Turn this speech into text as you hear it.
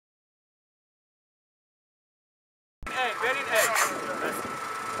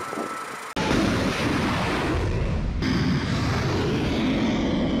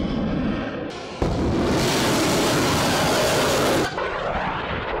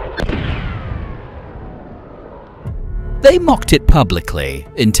They mocked it publicly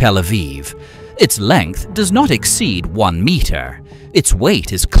in Tel Aviv. Its length does not exceed 1 meter. Its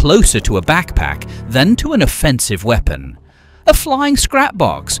weight is closer to a backpack than to an offensive weapon. A flying scrap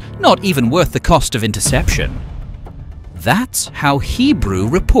box, not even worth the cost of interception. That's how Hebrew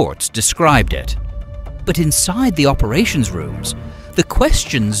reports described it. But inside the operations rooms, the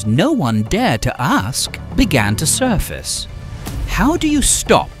questions no one dared to ask began to surface. How do you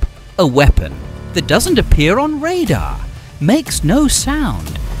stop a weapon that doesn't appear on radar, makes no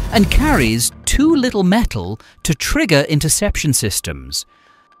sound, and carries too little metal to trigger interception systems?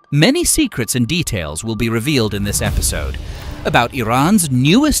 Many secrets and details will be revealed in this episode about Iran's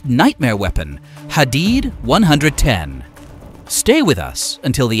newest nightmare weapon, Hadid 110. Stay with us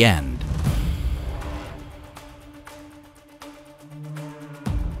until the end.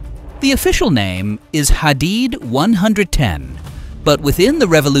 The official name is Hadid 110, but within the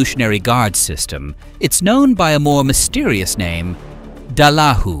Revolutionary Guard system, it's known by a more mysterious name,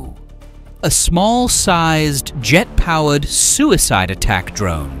 Dalahu, a small-sized, jet-powered suicide attack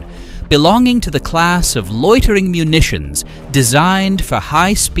drone belonging to the class of Loitering Munitions designed for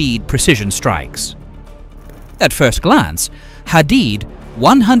high-speed precision strikes. At first glance, Hadid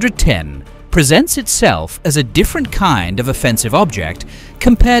 110 presents itself as a different kind of offensive object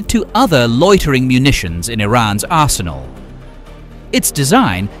compared to other loitering munitions in Iran's arsenal. Its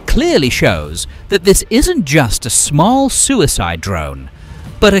design clearly shows that this isn't just a small suicide drone,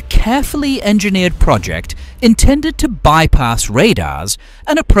 but a carefully engineered project intended to bypass radars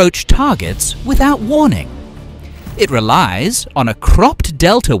and approach targets without warning. It relies on a cropped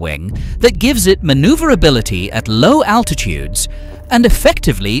delta wing that gives it maneuverability at low altitudes and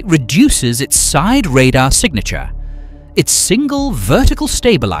effectively reduces its side radar signature. Its single vertical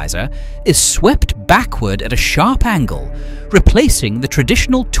stabilizer is swept backward at a sharp angle, replacing the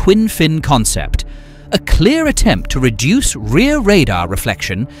traditional twin-fin concept, a clear attempt to reduce rear radar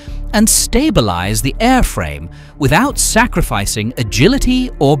reflection and stabilize the airframe without sacrificing agility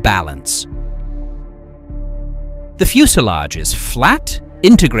or balance. The fuselage is flat,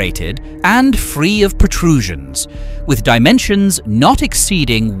 integrated, and free of protrusions, with dimensions not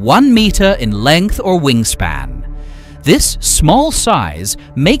exceeding 1 meter in length or wingspan. This small size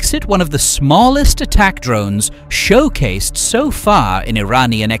makes it one of the smallest attack drones showcased so far in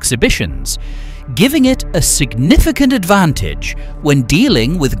Iranian exhibitions, giving it a significant advantage when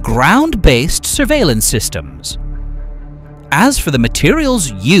dealing with ground-based surveillance systems. As for the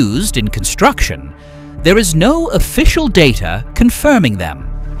materials used in construction, there is no official data confirming them.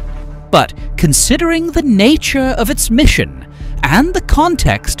 But considering the nature of its mission and the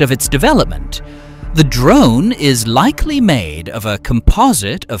context of its development, the drone is likely made of a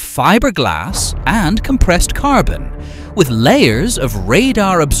composite of fiberglass and compressed carbon, with layers of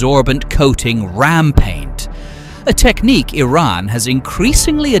radar-absorbent coating ram paint, a technique Iran has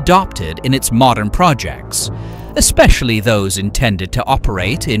increasingly adopted in its modern projects, especially those intended to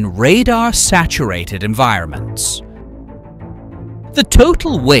operate in radar-saturated environments. The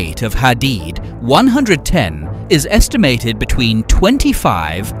total weight of Hadid 110 is estimated between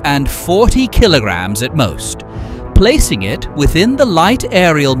 25 and 40 kilograms at most, placing it within the light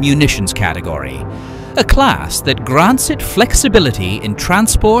aerial munitions category, a class that grants it flexibility in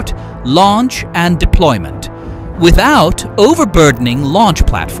transport, launch, and deployment, without overburdening launch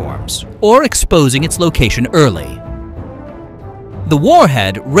platforms or exposing its location early. The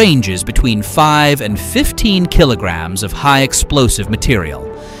warhead ranges between 5 and 15 kilograms of high explosive material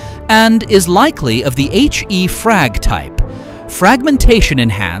and is likely of the HE frag type, fragmentation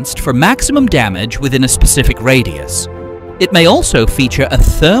enhanced for maximum damage within a specific radius. It may also feature a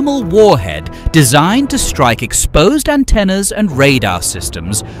thermal warhead designed to strike exposed antennas and radar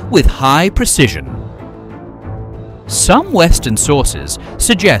systems with high precision. Some Western sources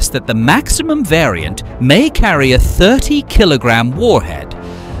suggest that the maximum variant may carry a 30-kilogram warhead,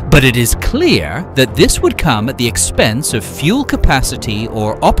 but it is clear that this would come at the expense of fuel capacity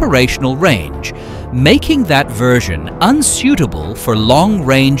or operational range, making that version unsuitable for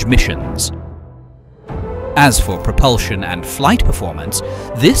long-range missions. As for propulsion and flight performance,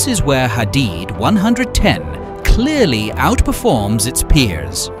 this is where Hadid 110 clearly outperforms its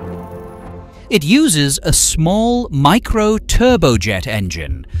peers. It uses a small micro-turbojet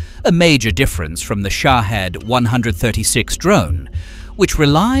engine, a major difference from the Shahed 136 drone, which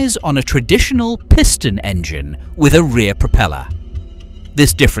relies on a traditional piston engine with a rear propeller.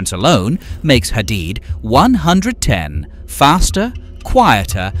 This difference alone makes Hadid 110 faster,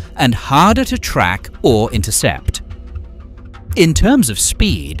 quieter, and harder to track or intercept. In terms of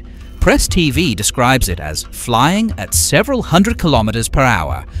speed, PressTV describes it as flying at several hundred kilometers per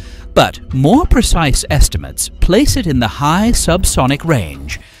hour, but more precise estimates place it in the high subsonic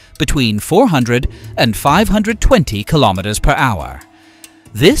range, between 400 and 520 kilometers per hour.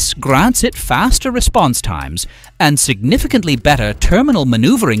 This grants it faster response times and significantly better terminal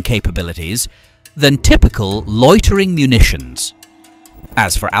maneuvering capabilities than typical loitering munitions.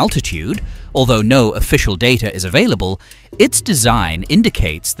 As for altitude, although no official data is available, its design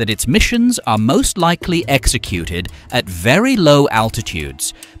indicates that its missions are most likely executed at very low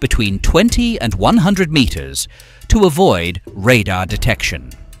altitudes, between 20 and 100 meters, to avoid radar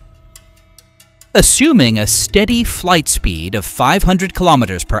detection. Assuming a steady flight speed of 500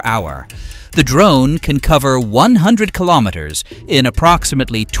 kilometers per hour, the drone can cover 100 kilometers in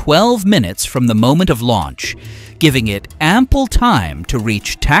approximately 12 minutes from the moment of launch, giving it ample time to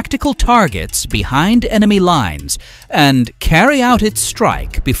reach tactical targets behind enemy lines and carry out its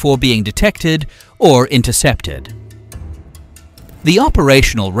strike before being detected or intercepted. The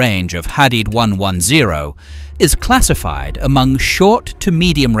operational range of Hadid 110 is classified among short to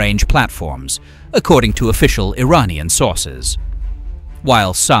medium-range platforms, according to official Iranian sources.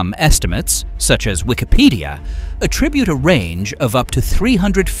 While some estimates, such as Wikipedia, attribute a range of up to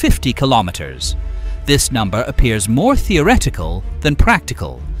 350 kilometers, this number appears more theoretical than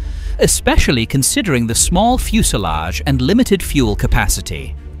practical, especially considering the small fuselage and limited fuel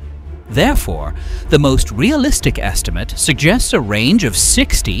capacity. Therefore, the most realistic estimate suggests a range of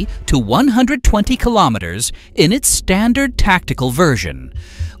 60 to 120 kilometers in its standard tactical version,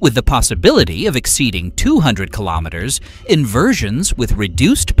 with the possibility of exceeding 200 kilometers in versions with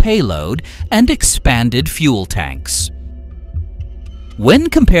reduced payload and expanded fuel tanks. When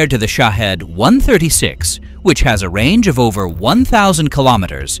compared to the Shahed 136, which has a range of over 1,000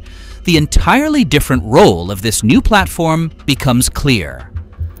 kilometers, the entirely different role of this new platform becomes clear.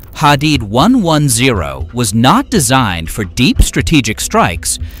 Hadid 110 was not designed for deep strategic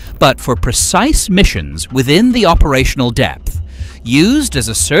strikes, but for precise missions within the operational depth, used as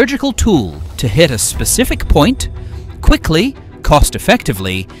a surgical tool to hit a specific point, quickly,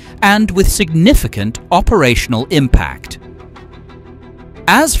 cost-effectively, and with significant operational impact.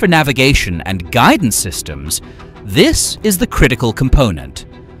 As for navigation and guidance systems, this is the critical component.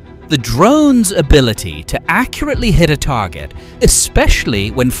 The drone's ability to accurately hit a target,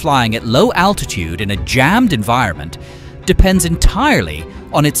 especially when flying at low altitude in a jammed environment, depends entirely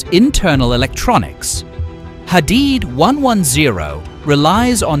on its internal electronics. Hadid 110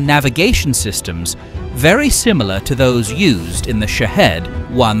 relies on navigation systems very similar to those used in the Shahed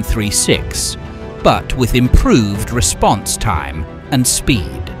 136, but with improved response time and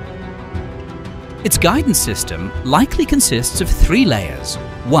speed. Its guidance system likely consists of 3 layers.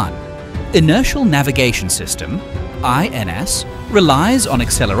 1. Inertial Navigation System, INS, relies on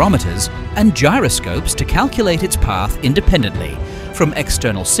accelerometers and gyroscopes to calculate its path independently from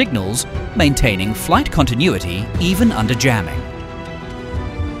external signals, maintaining flight continuity even under jamming.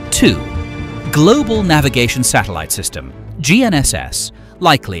 2. Global Navigation Satellite System, GNSS,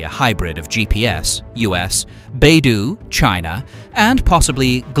 likely a hybrid of GPS, US, Beidou, China, and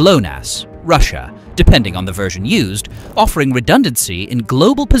possibly GLONASS, Russia, depending on the version used, offering redundancy in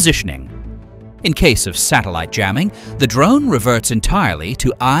global positioning. In case of satellite jamming, the drone reverts entirely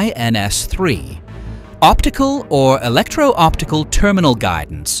to INS-3. Optical or electro-optical terminal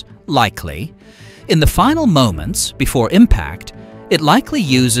guidance, likely. In the final moments before impact, it likely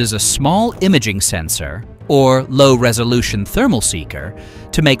uses a small imaging sensor or low-resolution thermal seeker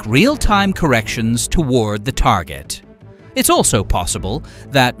to make real-time corrections toward the target. It's also possible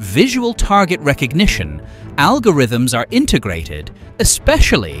that visual target recognition algorithms are integrated,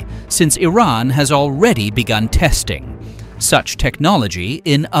 especially since Iran has already begun testing such technology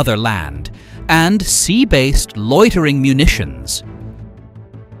in other land, and sea-based loitering munitions.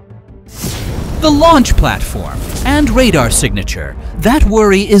 The launch platform and radar signature that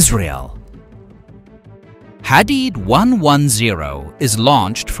worry Israel. Hadid 110 is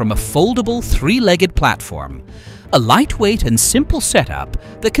launched from a foldable 3-legged platform, a lightweight and simple setup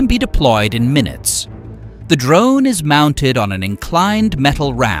that can be deployed in minutes. The drone is mounted on an inclined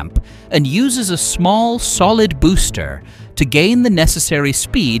metal ramp and uses a small, solid booster to gain the necessary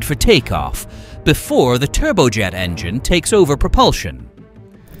speed for takeoff before the turbojet engine takes over propulsion.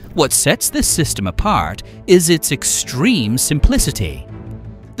 What sets this system apart is its extreme simplicity.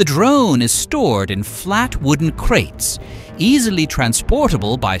 The drone is stored in flat wooden crates, easily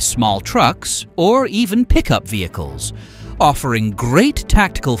transportable by small trucks or even pickup vehicles, offering great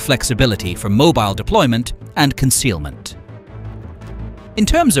tactical flexibility for mobile deployment and concealment. In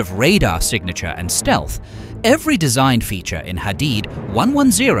terms of radar signature and stealth, every design feature in Hadid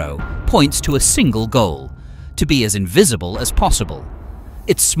 110 points to a single goal: to be as invisible as possible.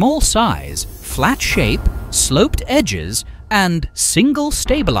 Its small size, flat shape, sloped edges, and single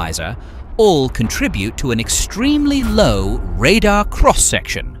stabilizer all contribute to an extremely low radar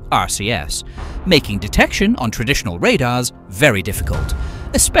cross-section, RCS, making detection on traditional radars very difficult,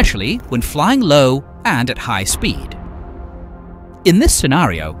 especially when flying low and at high speed. In this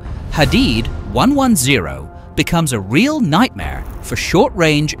scenario, Hadid 110 becomes a real nightmare for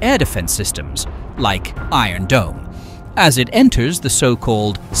short-range air defense systems like Iron Dome, as it enters the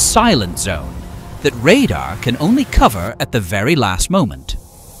so-called silent zone that radar can only cover at the very last moment.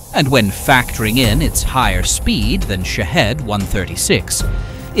 And when factoring in its higher speed than Shahed 136,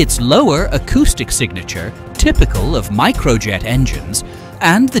 its lower acoustic signature typical of microjet engines,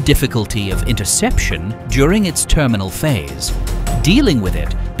 and the difficulty of interception during its terminal phase, dealing with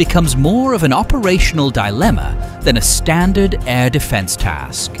it becomes more of an operational dilemma than a standard air defense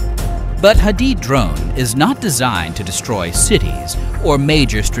task. But Hadid drone is not designed to destroy cities or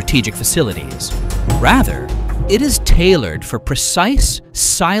major strategic facilities. Rather, it is tailored for precise,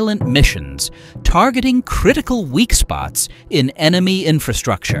 silent missions targeting critical weak spots in enemy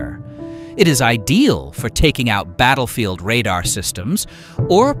infrastructure. It is ideal for taking out battlefield radar systems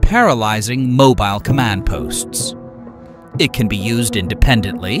or paralyzing mobile command posts. It can be used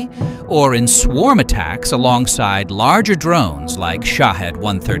independently or in swarm attacks alongside larger drones like Shahed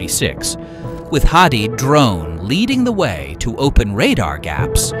 136, with Hadid drone leading the way to open radar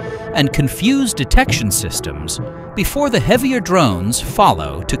gaps and confuse detection systems before the heavier drones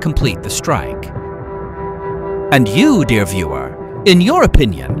follow to complete the strike. And you, dear viewer, in your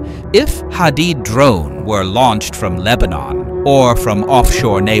opinion, if Hadid drone were launched from Lebanon or from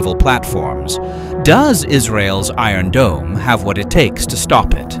offshore naval platforms, does Israel's Iron Dome have what it takes to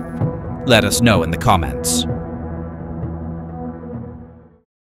stop it? Let us know in the comments.